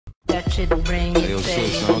touch it, bring it, pay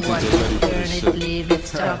it, watch it, turn it, leave it,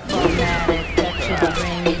 stop, format it, touch it,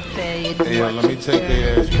 bring it, pay it, hey, yo, let me take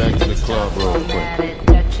their ass back to the club real quick.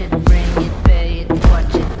 Touch it, bring it, pay it,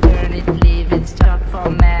 watch it, turn it, leave it, stop,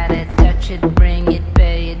 format it, touch it, bring it,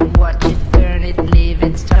 pay it, watch it, turn it, leave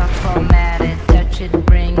it, stop, format it, touch it,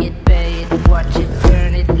 bring it, pay it, watch it,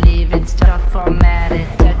 turn it, leave it, stop, format it,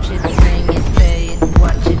 touch it, bring it, pay it,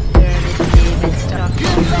 watch it, turn it, leave it, stop,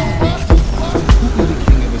 format it.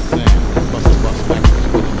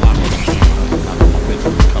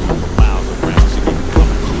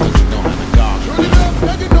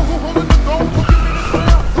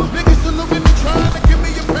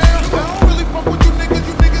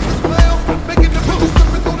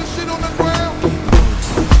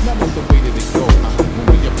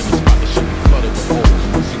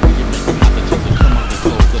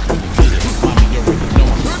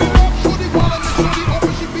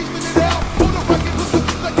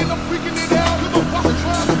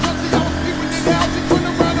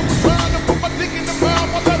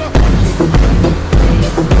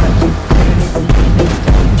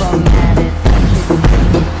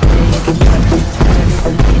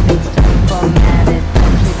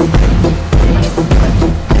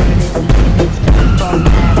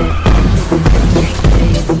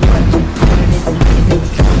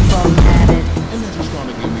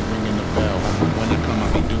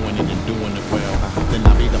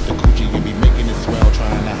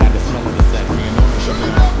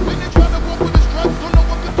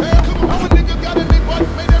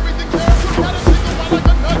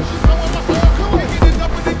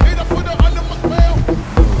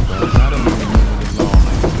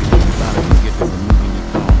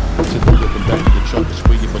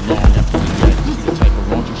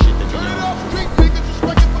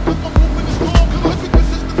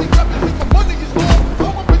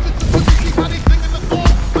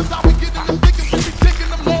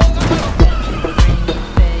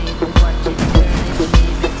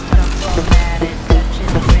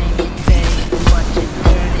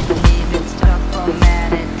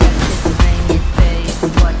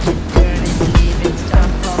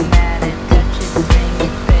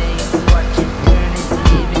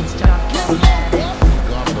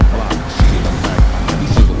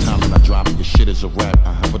 A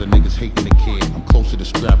rap for the niggas hating the kid. I'm close to the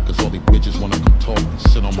strap, cause all these bitches wanna come talk and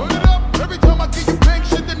sit on my lap. Every time I get you bang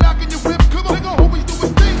shit, they're knocking your whip.